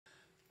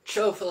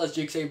Ciao fellas,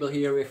 Jigsaw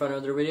here with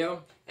another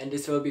video, and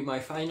this will be my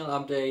final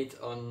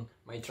update on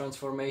my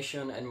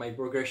transformation and my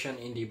progression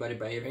in the Body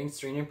by Rings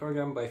training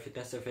program by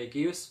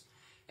FitnessFAQs,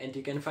 and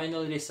you can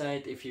finally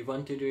decide if you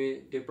want to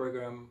do the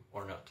program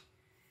or not.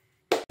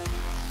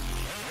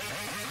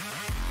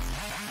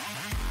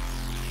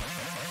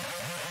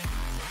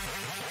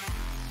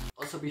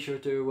 Also be sure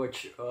to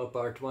watch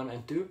part 1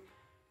 and 2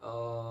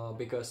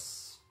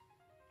 because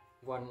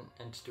 1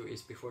 and 2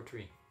 is before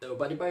 3. So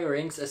Body by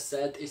Rings, as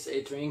said, is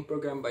a training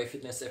program by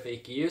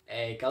FitnessFAQs,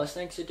 a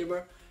calisthenics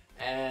YouTuber,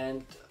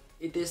 and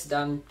it is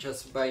done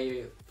just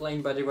by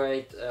playing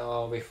bodyweight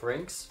with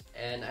rings.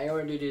 And I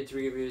already did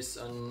reviews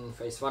on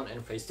phase 1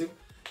 and phase 2.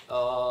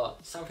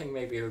 Something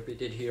may be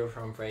repeated here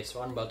from phase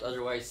 1, but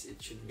otherwise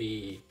it should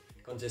be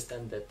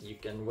consistent that you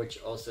can watch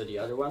also the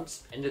other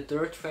ones. And the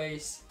third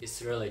phase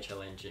is really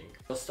challenging.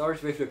 We'll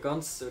start with the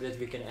cons so that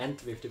we can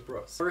end with the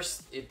pros.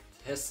 First, it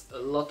has a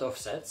lot of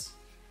sets,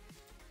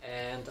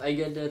 and I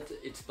get that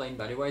it's plain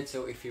bodyweight,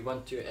 so if you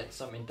want to add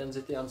some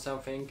intensity on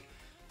something,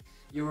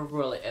 you will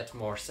probably add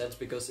more sets,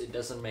 because it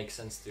doesn't make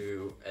sense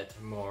to add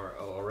more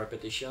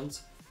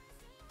repetitions,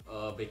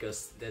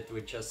 because that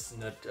would just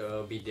not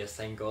be the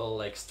same goal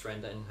like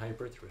strength and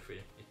hypertrophy.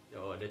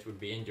 That would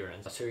be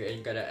endurance. So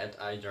you gotta add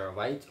either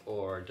weight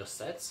or just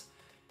sets.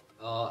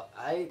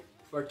 I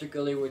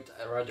particularly would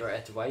rather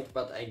add weight,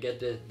 but I get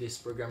that this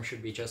program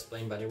should be just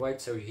plain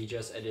bodyweight, so he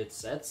just added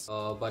sets.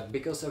 But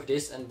because of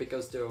this, and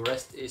because the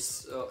rest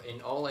is in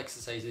all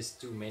exercises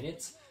 2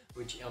 minutes,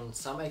 which on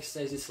some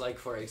exercises, like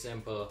for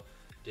example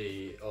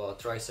the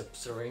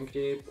triceps ring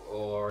dip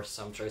or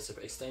some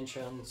tricep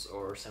extensions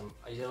or some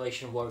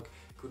isolation work,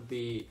 could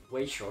be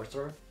way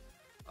shorter.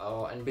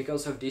 And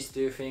because of these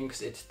two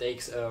things, it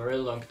takes a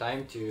really long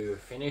time to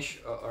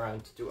finish,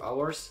 around 2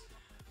 hours,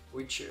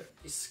 which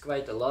is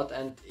quite a lot,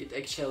 and it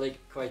actually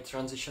quite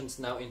transitions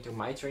now into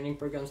my training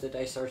programs that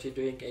I started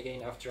doing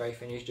again after I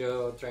finished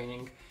the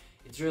training.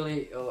 It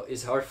really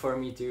is hard for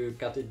me to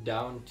cut it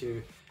down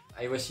to,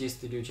 I was used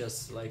to do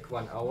just like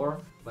 1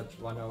 hour, but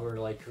 1 hour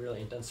like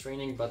really intense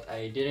training, but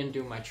I didn't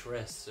do much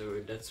rest,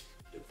 so that's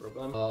the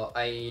problem.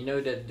 I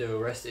know that the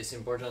rest is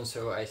important,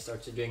 so I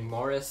started doing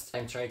more rest.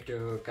 I'm trying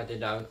to cut it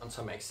down on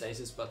some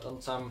exercises, but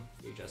on some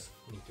you just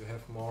need to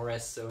have more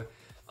rest. So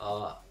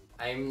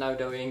I'm now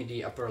doing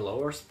the upper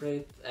lower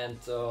split, and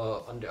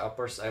on the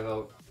uppers I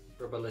will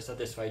probably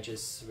satisfy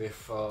just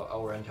with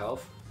hour and a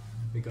half,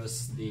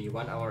 because the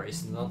 1 hour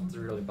is not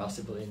really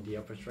possible in the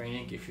upper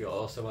training if you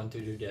also want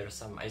to do there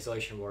some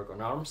isolation work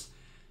on arms.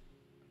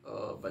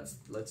 But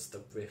let's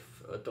stop with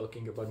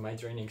talking about my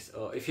trainings.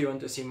 If you want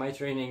to see my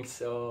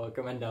trainings,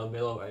 comment down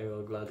below. I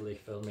will gladly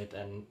film it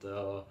and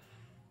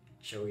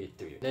show it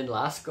to you. Then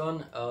last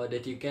con,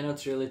 that you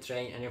cannot really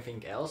train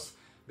anything else,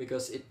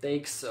 because it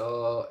takes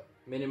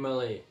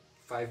minimally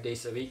 5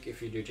 days a week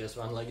if you do just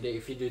 1 leg day.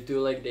 If you do 2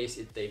 leg days,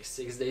 it takes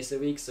 6 days a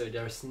week, so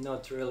there's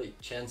not really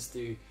chance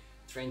to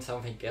train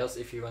something else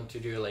if you want to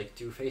do like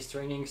 2 phase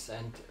trainings,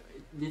 and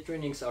the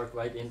trainings are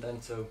quite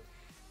intense, so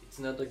it's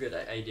not a good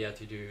idea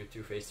to do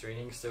 2 phase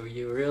trainings. So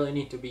you really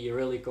need to be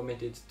really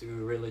committed to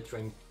really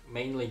train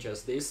mainly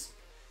just this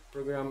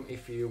program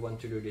if you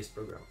want to do this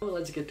program. Well,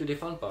 let's get to the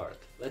fun part.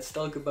 Let's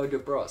talk about the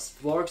pros.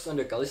 It works on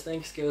the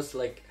calisthenics skills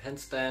like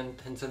handstand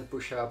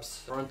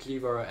push-ups, front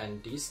lever,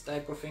 and these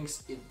type of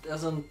things. It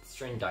doesn't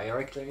train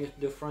directly with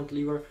the front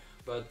lever,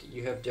 but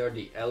you have there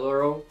the L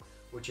row,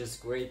 which is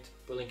great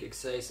pulling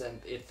exercise,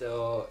 and it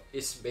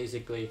is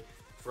basically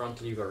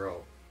front lever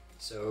row.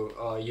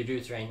 So you do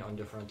train on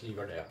the front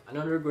lever there.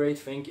 Another great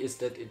thing is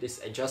that it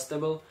is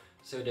adjustable,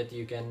 so that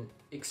you can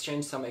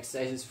exchange some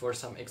exercises for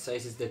some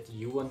exercises that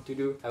you want to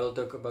do. I will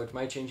talk about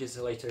my changes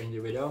later in the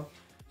video,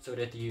 so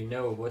that you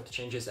know what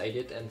changes I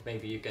did and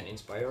maybe you can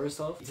inspire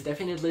yourself. It's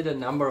definitely the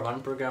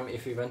 #1 program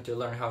if you want to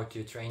learn how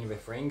to train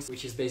with rings,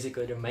 which is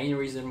basically the main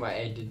reason why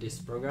I did this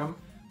program,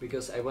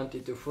 because I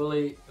wanted to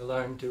fully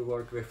learn to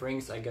work with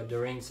rings. I got the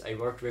rings, I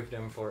worked with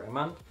them for a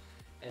month,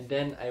 and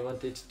then I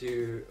wanted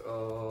to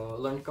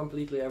learn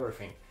completely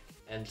everything,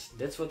 and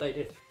that's what I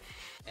did.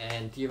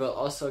 And you will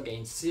also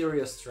gain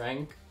serious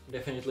strength,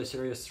 definitely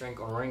serious strength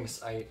on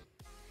rings.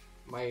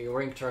 My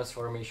ring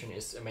transformation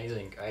is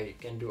amazing. I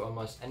can do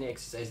almost any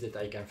exercise that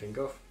I can think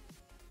of.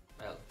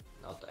 Well,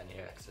 not any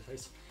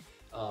exercise.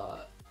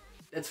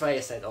 That's why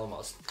I said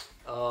almost.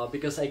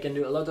 Because I can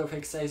do a lot of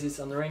exercises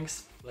on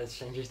rings. Let's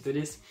change it to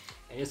this.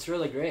 And it's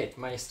really great.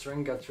 My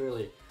strength got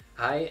really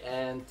high,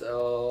 and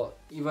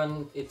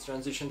even it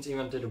transitions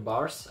even to the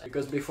bars,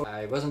 because before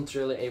I wasn't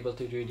really able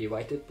to do the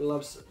weighted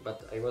pull-ups,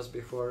 but I was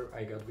before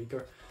I got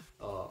weaker.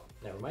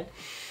 Never mind.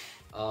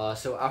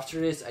 So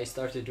after this I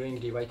started doing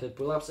the weighted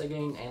pull-ups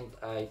again, and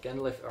I can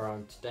lift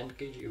around 10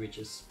 kg, which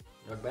is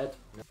not bad.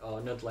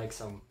 Not like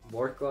some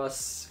world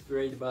class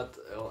great, but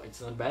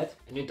it's not bad.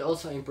 And it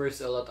also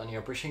improves a lot on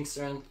your pushing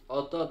strength.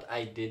 Although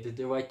I did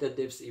the weighted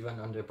dips even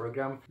on the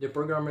program, the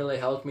program really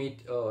helped me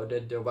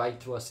that the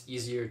weight was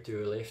easier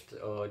to lift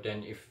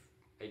than if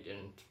I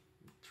didn't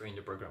train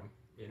the program,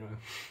 you know.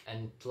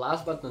 And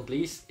last but not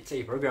least, it's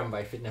a program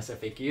by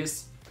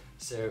FitnessFAQs,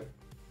 so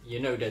you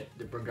know that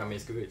the program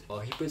is good.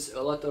 He puts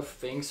a lot of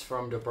things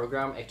from the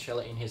program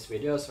actually in his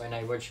videos. When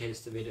I watch his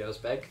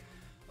videos back,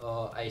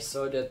 I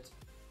saw that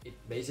it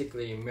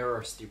basically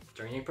mirrors the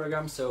training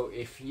program. So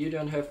if you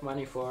don't have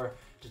money for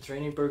the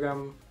training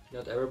program,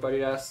 not everybody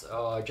does,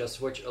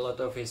 just watch a lot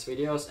of his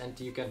videos and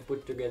you can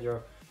put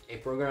together a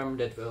program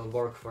that will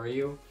work for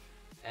you,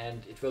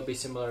 and it will be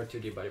similar to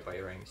the body by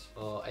rings.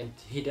 And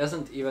he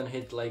doesn't even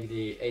hit like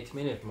the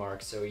 8-minute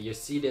mark, so you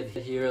see that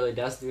he really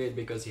does do it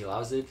because he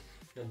loves it,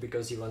 not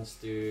because he wants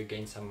to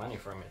gain some money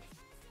from it.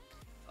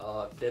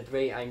 That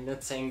way, I'm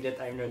not saying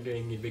that I'm not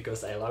doing it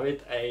because I love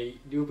it. I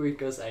do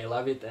because I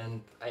love it,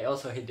 and I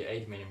also hit the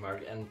 8-minute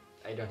mark, and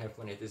I don't have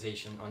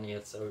monetization on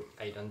it, so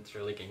I don't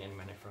really gain any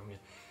money from it.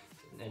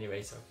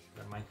 Anyway, so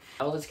never mind.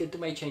 Now let's get to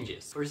my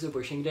changes. First, the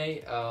pushing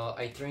day.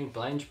 I train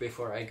planche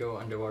before I go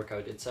on the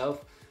workout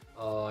itself.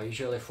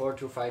 Usually 4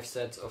 to 5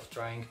 sets of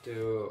trying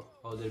to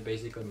hold it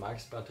basically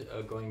max, but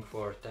going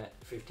for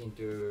 15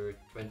 to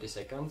 20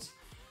 seconds.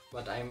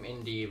 But I'm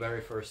in the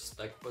very first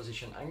stuck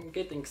position. I'm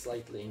getting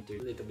slightly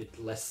into a little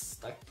bit less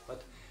stuck,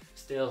 but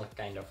still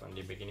kind of on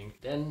the beginning.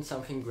 Then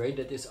something great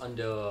that is on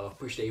the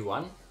push day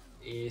 1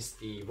 is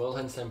the wall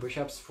handstand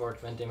push-ups for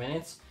 20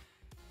 minutes.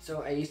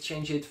 So I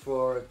changed it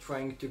for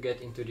trying to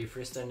get into the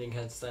freestanding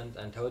handstand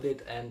and hold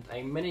it, and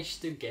I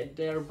managed to get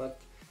there,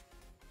 but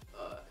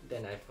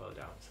then I fell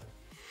down. So.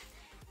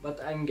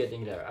 But I'm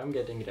getting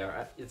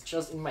there, It's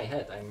just in my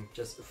head, I'm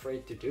just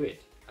afraid to do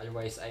it.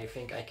 Otherwise I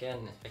think I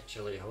can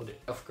actually hold it.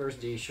 Of course,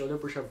 the shoulder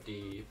push-up,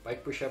 the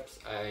bike push-ups,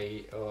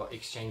 I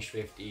exchanged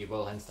with the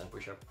wall handstand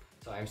push-up.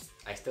 So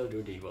I still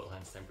do the wall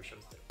handstand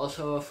push-ups there.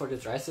 Also for the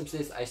triceps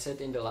days, I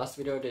said in the last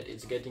video that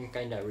it's getting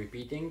kinda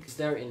repeating. It's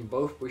there in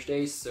both push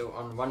days, so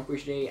on one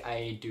push day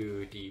I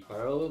do the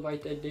parallel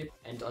white dip,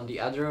 and on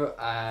the other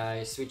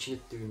I switch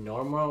it to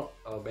normal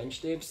bench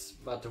dips,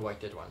 but the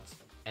white ones.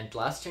 And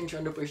last change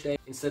on the push day,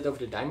 instead of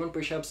the diamond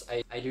push-ups,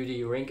 I do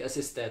the ring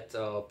assisted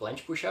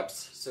planche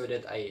push-ups, so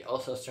that I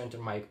also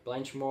strengthen my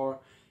planche more,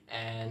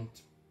 and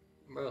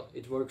well,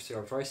 it works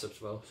your triceps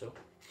well. So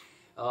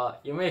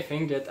you may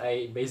think that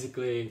I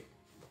basically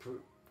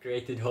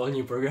created a whole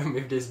new program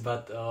with this,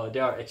 but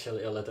there are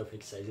actually a lot of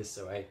exercises,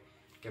 so I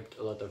kept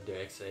a lot of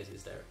the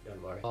exercises there,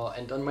 don't worry.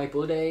 And on my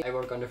pull day, I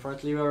work on the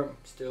front lever,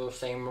 still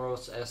same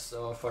rules as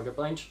for the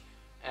planche.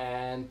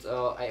 And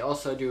I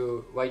also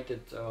do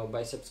weighted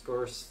biceps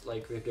curls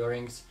like with the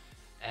rings,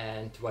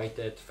 and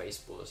weighted face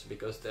pulls,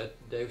 because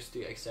those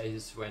two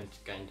exercises went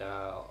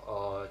kinda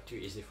too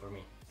easy for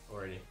me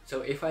already.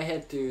 So if I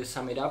had to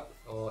sum it up,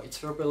 it's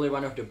probably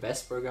one of the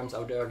best programs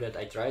out there that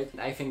I tried.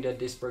 I think that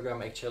this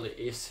program actually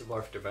is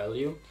worth the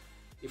value.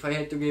 If I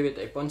had to give it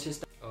a point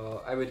system,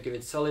 I would give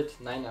it solid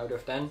 9 out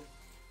of 10.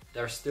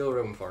 There's still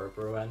room for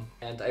improvement,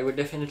 and I would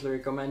definitely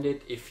recommend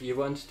it if you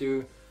want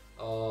to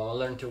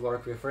learn to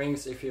work with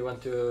rings, if you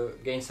want to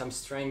gain some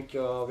strength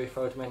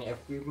without many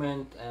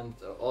equipment, and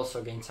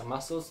also gain some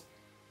muscles.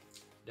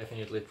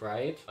 Definitely try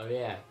it. Oh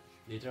yeah,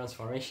 the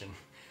transformation.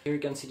 Here you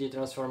can see the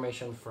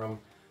transformation from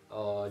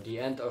the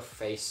end of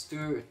phase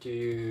 2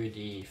 to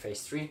the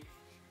phase 3.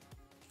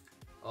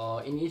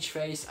 In each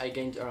phase I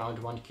gained around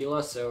 1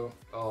 kilo, so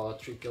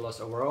 3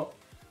 kilos overall,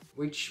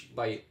 which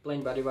by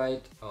plain body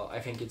weight I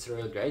think it's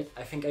really great.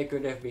 I think I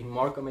could have been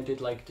more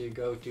committed, like to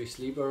go to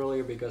sleep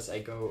earlier, because I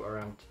go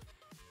around,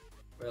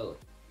 well,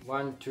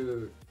 1,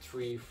 2,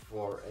 3,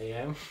 4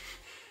 AM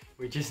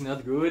which is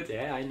not good,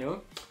 yeah, I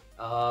know.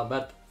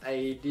 But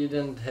I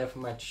didn't have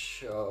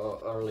much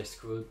early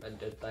school at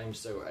that time,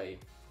 so I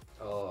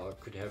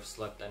could have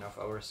slept enough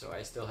hours, so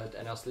I still had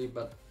enough sleep.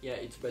 But yeah,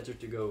 it's better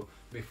to go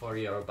before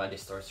your body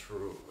starts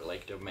through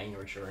like the main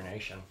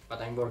rejuvenation.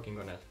 But I'm working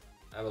on it.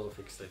 I will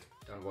fix it,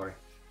 don't worry.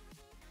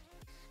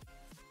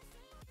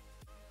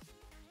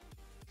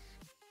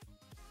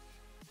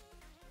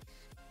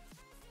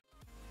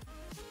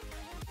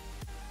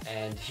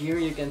 And here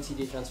you can see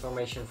the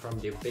transformation from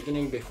the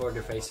beginning before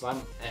the phase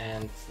 1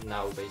 and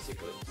now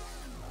basically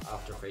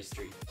after phase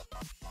 3.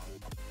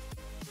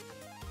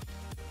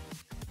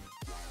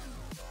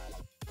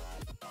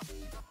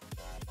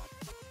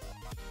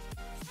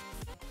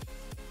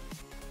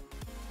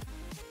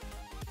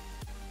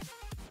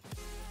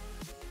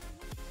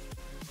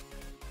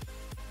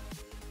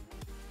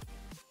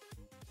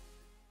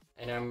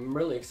 And I'm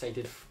really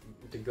excited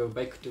to go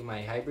back to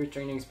my hybrid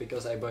trainings,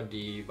 because I bought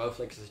the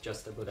Bowflex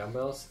adjustable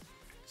dumbbells.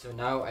 So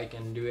now I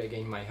can do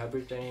again my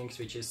hybrid trainings,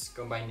 which is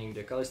combining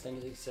the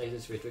calisthenics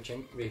exercises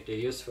with the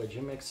useful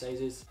gym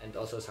exercises, and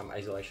also some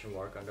isolation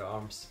work on the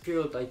arms. If you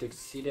would like to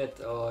see that,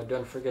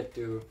 don't forget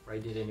to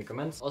write it in the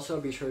comments. Also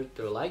be sure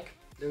to like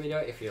the video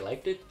if you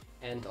liked it,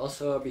 and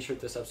also be sure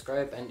to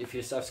subscribe. And if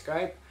you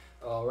subscribe,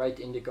 write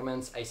in the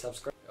comments I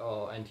subscribe,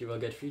 and you will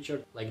get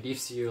featured like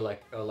these you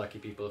like lucky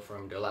people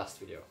from the last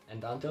video.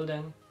 And until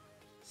then,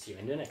 see you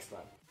in the next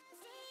one.